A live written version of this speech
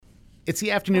It's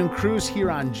the afternoon cruise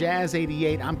here on Jazz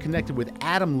 88. I'm connected with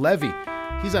Adam Levy.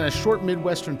 He's on a short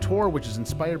Midwestern tour, which is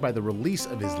inspired by the release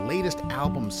of his latest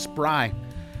album, Spry.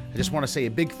 I just want to say a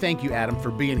big thank you, Adam,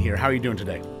 for being here. How are you doing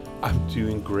today? I'm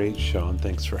doing great, Sean.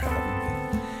 Thanks for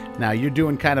having me. Now, you're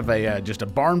doing kind of just a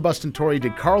barn-busting tour. You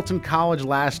did Carleton College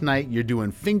last night. You're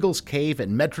doing Fingal's Cave at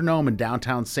metroNOME in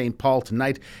downtown St. Paul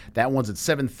tonight. That one's at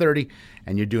 7:30.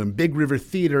 And you're doing Big River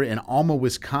Theater in Alma,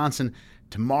 Wisconsin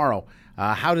tomorrow.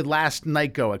 How did last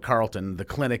night go at Carleton, the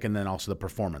clinic, and then also the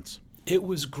performance? It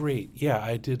was great. Yeah,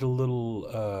 I did a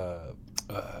little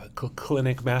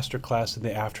clinic masterclass in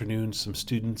the afternoon. Some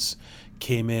students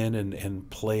came in and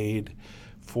played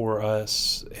for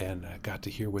us, and I got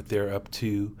to hear what they're up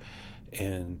to.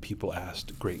 And people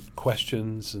asked great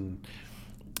questions, and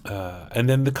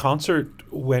then the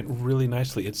concert went really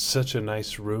nicely. It's such a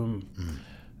nice room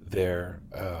there.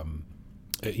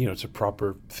 It's a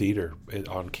proper theater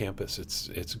on campus.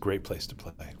 It's a great place to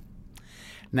play.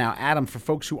 Now, Adam, for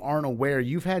folks who aren't aware,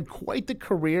 you've had quite the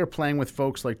career playing with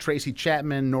folks like Tracy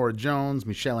Chapman, Norah Jones,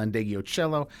 Meshell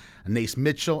Ndegeocello, Anaïs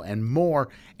Mitchell, and more,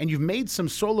 and you've made some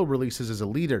solo releases as a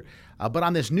leader. But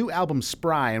on this new album,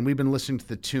 Spry, and we've been listening to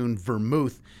the tune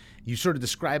Vermouth, you sort of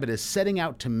describe it as setting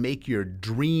out to make your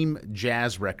dream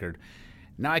jazz record.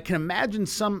 Now, I can imagine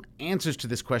some answers to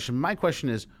this question. My question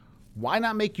is, why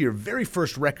not make your very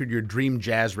first record your dream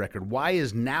jazz record? Why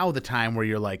is now the time where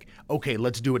you're like, okay,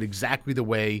 let's do it exactly the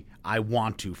way I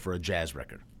want to for a jazz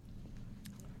record?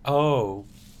 Oh,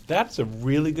 that's a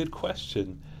really good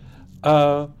question.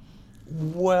 Well,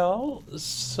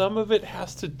 some of it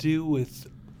has to do with,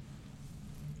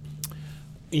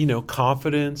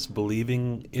 confidence,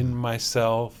 believing in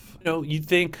myself. You'd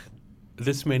think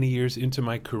this many years into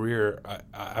my career,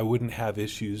 I wouldn't have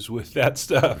issues with that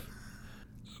stuff.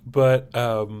 But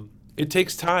it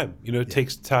takes time. It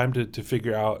takes time to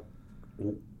figure out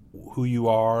who you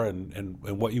are and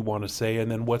what you want to say, and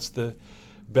then what's the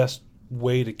best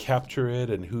way to capture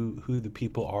it, and who the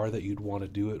people are that you'd want to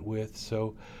do it with.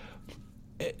 So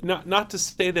not to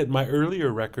say that my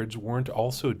earlier records weren't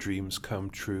also dreams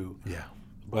come true. Yeah.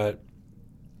 But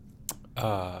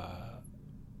I've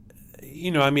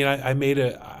made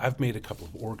a couple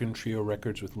of organ trio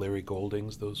records with Larry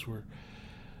Goldings. Those were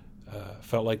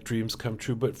felt like dreams come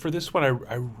true. But for this one,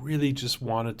 I really just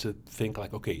wanted to think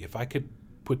like, okay, if I could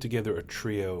put together a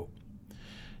trio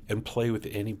and play with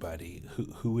anybody,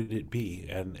 who would it be?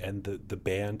 And the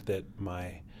band that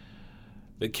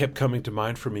kept coming to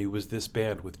mind for me was this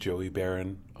band with Joey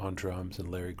Barron on drums and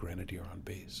Larry Grenadier on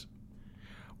bass.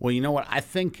 Well, you know what? I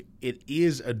think it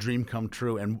is a dream come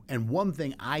true. And one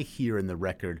thing I hear in the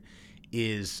record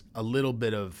is a little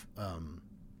bit of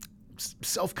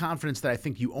self-confidence that I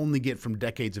think you only get from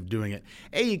decades of doing it.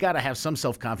 You got to have some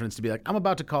self-confidence to be like, I'm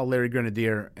about to call Larry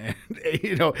Grenadier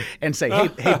and say,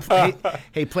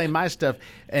 hey, play my stuff.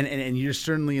 And you're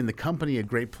certainly in the company of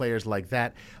great players like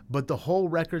that. But the whole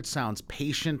record sounds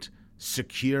patient,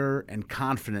 secure, and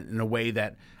confident in a way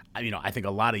that, I think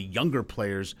a lot of younger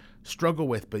players struggle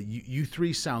with. But you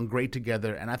three sound great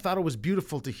together. And I thought it was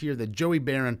beautiful to hear that Joey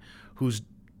Barron, who's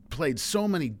played so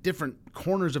many different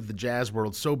corners of the jazz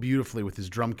world so beautifully with his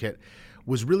drum kit,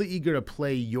 was really eager to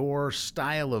play your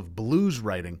style of blues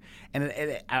writing. And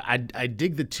I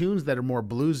dig the tunes that are more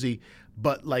bluesy,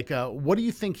 but what do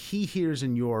you think he hears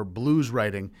in your blues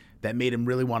writing that made him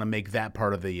really want to make that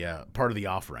part of the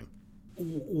offering?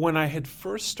 When I had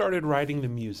first started writing the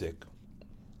music,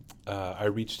 I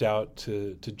reached out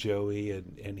to Joey,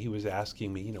 and he was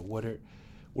asking me,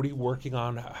 what are you working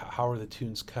on? How are the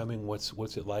tunes coming?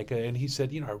 What's it like? And he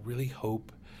said, I really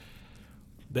hope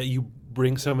that you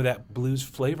bring some of that blues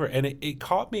flavor. And it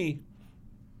caught me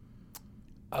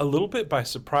a little bit by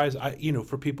surprise.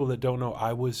 For people that don't know,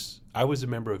 I was a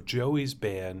member of Joey's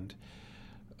band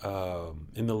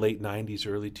in the late 90s,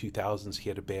 early 2000s. He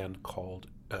had a band called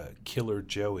Killer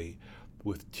Joey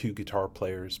with two guitar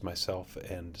players, myself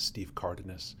and Steve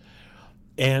Cardenas.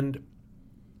 And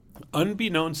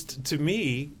unbeknownst to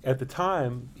me at the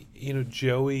time,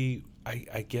 Joey,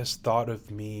 I guess, thought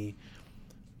of me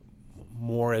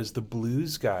more as the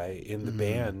blues guy in the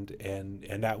band,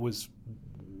 and that was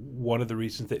one of the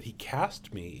reasons that he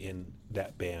cast me in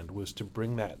that band, was to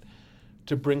bring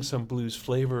some blues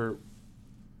flavor.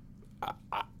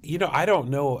 I don't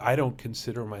know. I don't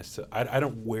consider myself. I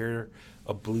don't wear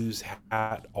a blues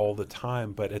hat all the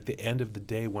time, but at the end of the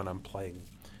day, when I'm playing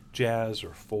jazz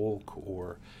or folk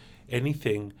or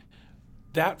anything,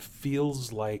 that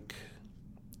feels like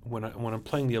when I'm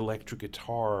playing the electric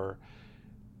guitar,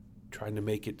 trying to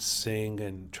make it sing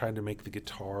and trying to make the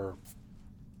guitar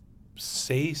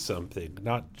say something,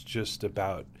 not just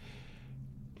about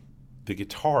the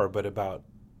guitar, but about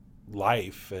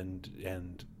life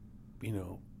and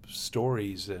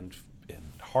stories and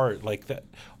heart, like that.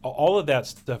 All of that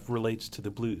stuff relates to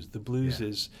the blues. The blues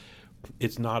is,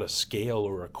 it's not a scale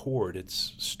or a chord.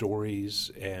 It's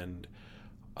stories and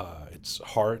it's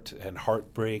heart and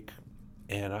heartbreak,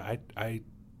 and I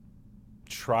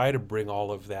try to bring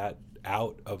all of that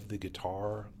out of the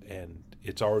guitar, and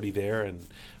it's already there, and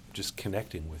just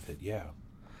connecting with it. Yeah.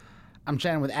 I'm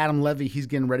chatting with Adam Levy. He's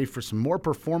getting ready for some more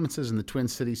performances in the Twin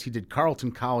Cities. He did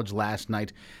Carleton College last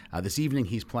night. This evening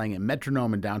he's playing at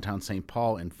metroNOME in downtown St.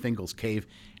 Paul and Fingal's Cave.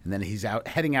 And then he's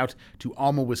heading out to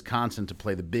Alma, Wisconsin to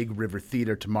play the Big River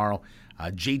Theater tomorrow.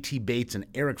 J.T. Bates and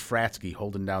Eric Fratsky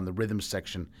holding down the rhythm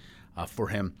section for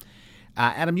him.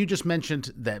 Adam, you just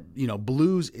mentioned that,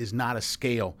 blues is not a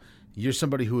scale. You're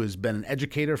somebody who has been an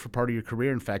educator for part of your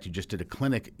career. In fact, you just did a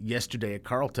clinic yesterday at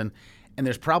Carleton. And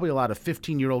there's probably a lot of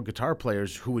 15-year-old guitar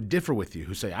players who would differ with you,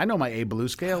 who say, I know my A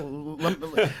blues scale.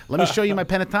 Let me show you my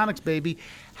pentatonics, baby.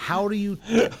 How do you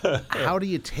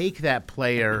take that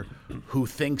player who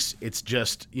thinks it's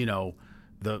just,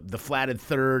 the flatted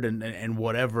third and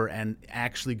whatever, and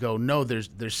actually go, no,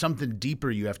 there's something deeper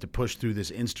you have to push through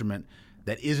this instrument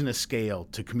that isn't a scale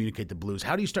to communicate the blues?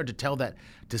 How do you start to tell that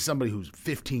to somebody who's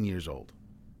 15 years old?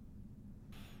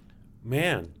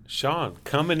 Man, Sean,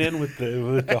 coming in with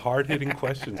the hard-hitting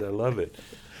questions. I love it.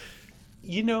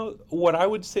 What I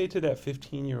would say to that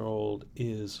 15-year-old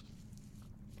is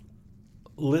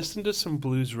listen to some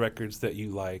blues records that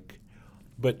you like,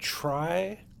 but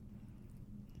try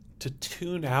to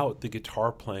tune out the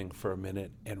guitar playing for a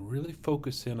minute and really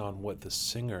focus in on what the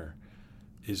singer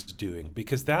is doing,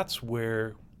 because that's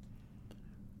where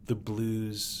the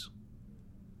blues...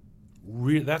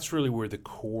 that's really where the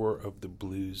core of the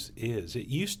blues is. It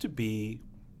used to be,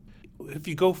 if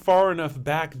you go far enough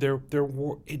back, there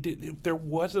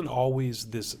wasn't always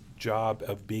this job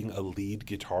of being a lead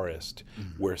guitarist,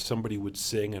 where somebody would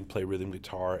sing and play rhythm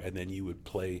guitar, and then you would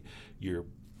play your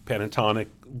pentatonic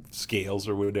scales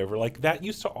or whatever. Like, that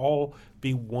used to all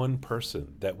be one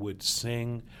person that would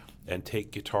sing and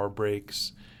take guitar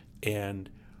breaks. And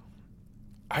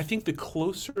I think the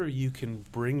closer you can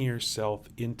bring yourself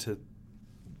into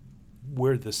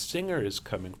where the singer is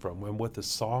coming from and what the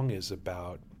song is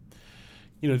about,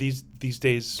 these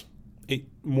days it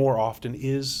more often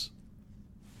is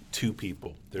two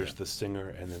people. There's the singer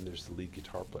and then there's the lead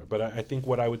guitar player. But I think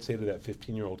what I would say to that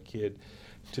 15-year-old kid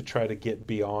to try to get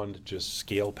beyond just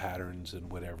scale patterns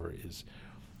and whatever is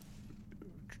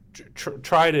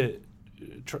try to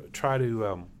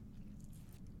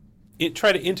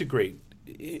integrate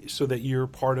so that you're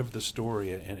part of the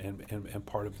story and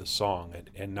part of the song,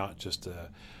 and not just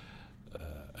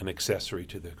an accessory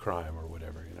to the crime or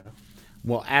whatever,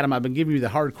 Well, Adam, I've been giving you the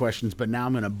hard questions, but now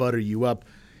I'm going to butter you up.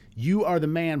 You are the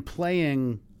man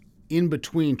playing in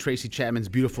between Tracy Chapman's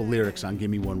beautiful lyrics on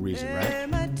Give Me One Reason, right?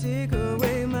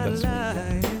 That's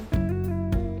right.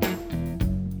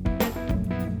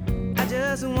 I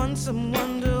just want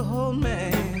someone to hold me.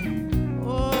 And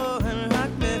rock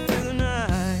me through the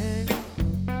night.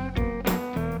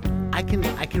 I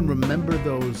can remember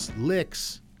those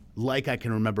licks like I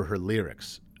can remember her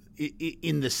lyrics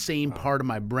in the same part of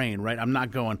my brain, right? I'm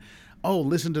not going, oh,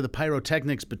 listen to the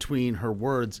pyrotechnics between her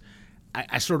words.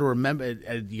 I sort of remember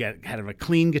you got kind of a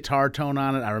clean guitar tone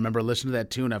on it. I remember listening to that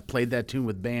tune. I've played that tune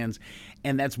with bands,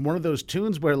 and that's one of those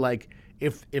tunes where, like,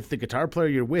 if the guitar player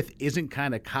you're with isn't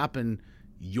kind of copping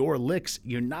your licks,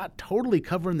 you're not totally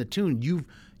covering the tune.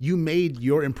 You made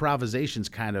your improvisations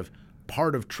kind of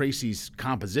part of Tracy's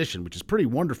composition, which is pretty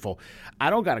wonderful. I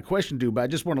don't got a question, dude, but I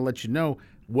just want to let you know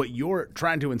what you're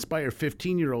trying to inspire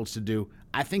 15-year-olds to do.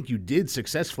 I think you did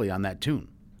successfully on that tune.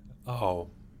 Oh,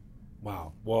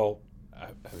 wow. Well, I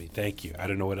mean, thank you. I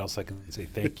don't know what else I can say.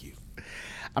 Thank you.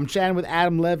 I'm chatting with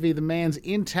Adam Levy. The man's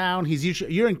in town.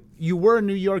 You were in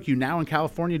New York. You now in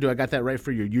California. Do I got that right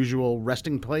for your usual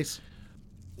resting place?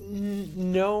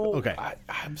 No. Okay.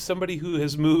 I'm somebody who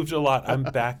has moved a lot. I'm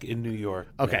back in New York.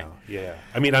 Okay. Now. Yeah.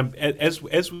 I mean, I'm as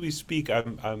we speak.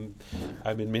 I'm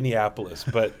in Minneapolis,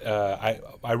 but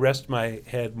I rest my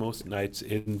head most nights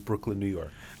in Brooklyn, New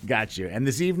York. Got you. And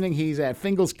this evening he's at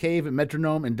Fingal's Cave at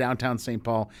metroNOME in downtown St.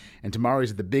 Paul, and tomorrow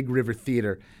he's at the Big River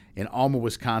Theater in Alma,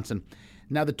 Wisconsin.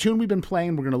 Now, the tune we've been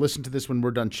playing, we're going to listen to this when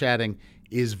we're done chatting,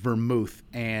 is Vermouth.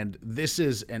 And this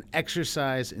is an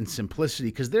exercise in simplicity,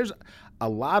 because there's a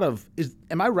lot of,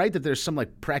 am I right that there's some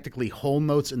like practically whole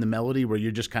notes in the melody where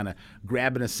you're just kind of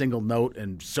grabbing a single note,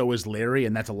 and so is Larry,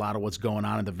 and that's a lot of what's going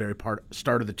on at the very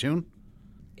start of the tune?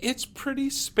 It's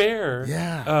pretty spare.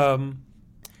 Yeah.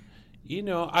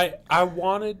 I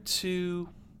wanted to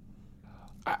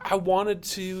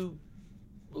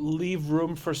leave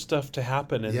room for stuff to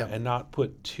happen and, Yeah. and not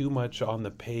put too much on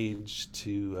the page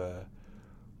to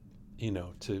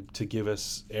to give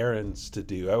us errands to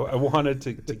do. I wanted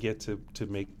to get to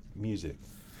make music.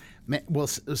 Well,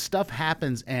 stuff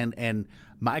happens, and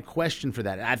my question for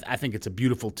that, I think it's a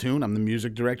beautiful tune. I'm the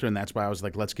music director, and that's why I was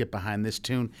like, let's get behind this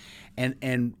tune.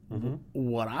 And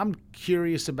what I'm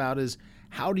curious about is,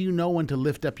 how do you know when to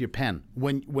lift up your pen?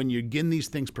 When you're getting these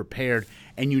things prepared,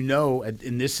 and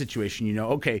in this situation,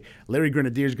 okay, Larry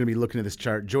Grenadier's going to be looking at this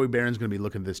chart, Joey Barron's going to be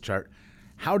looking at this chart.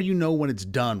 How do you know when it's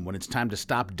done, when it's time to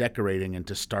stop decorating and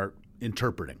to start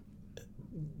interpreting?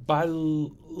 By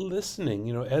listening,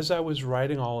 as I was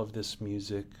writing all of this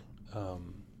music, I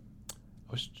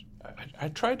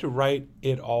tried to write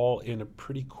it all in a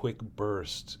pretty quick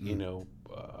burst,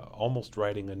 almost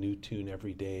writing a new tune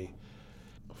every day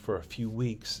for a few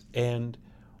weeks. And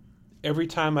every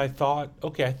time I thought,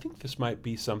 okay, I think this might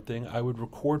be something, I would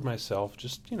record myself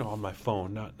just, on my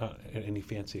phone, not any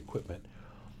fancy equipment.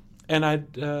 And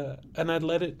I'd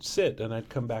let it sit, and I'd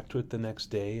come back to it the next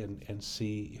day and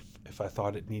see if I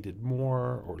thought it needed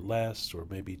more or less, or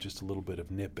maybe just a little bit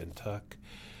of nip and tuck.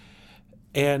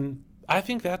 And I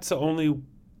think that's the only,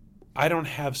 I don't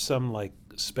have some like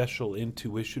special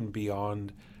intuition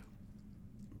beyond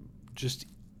just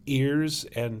ears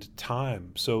and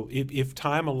time. So if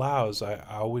time allows, I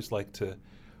always like to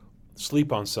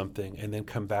sleep on something and then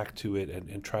come back to it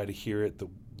and try to hear it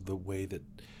the way that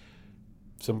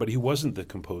somebody who wasn't the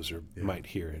composer might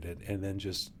hear it, and then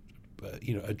just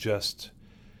adjust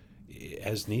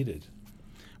as needed.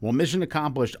 Well, mission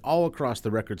accomplished all across the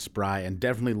record, Spry, and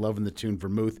definitely loving the tune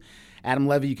Vermouth. Adam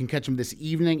Levy, you can catch him this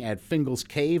evening at Fingal's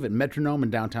Cave at metroNOME in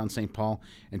downtown St. Paul.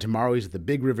 And tomorrow he's at the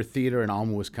Big River Theater in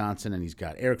Alma, Wisconsin, and he's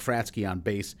got Eric Fratsky on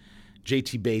bass,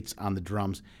 JT Bates on the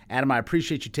drums. Adam, I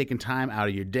appreciate you taking time out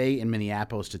of your day in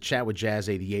Minneapolis to chat with Jazz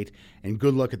 88, and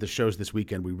good luck at the shows this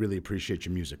weekend. We really appreciate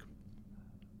your music.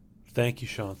 Thank you,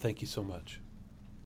 Sean. Thank you so much.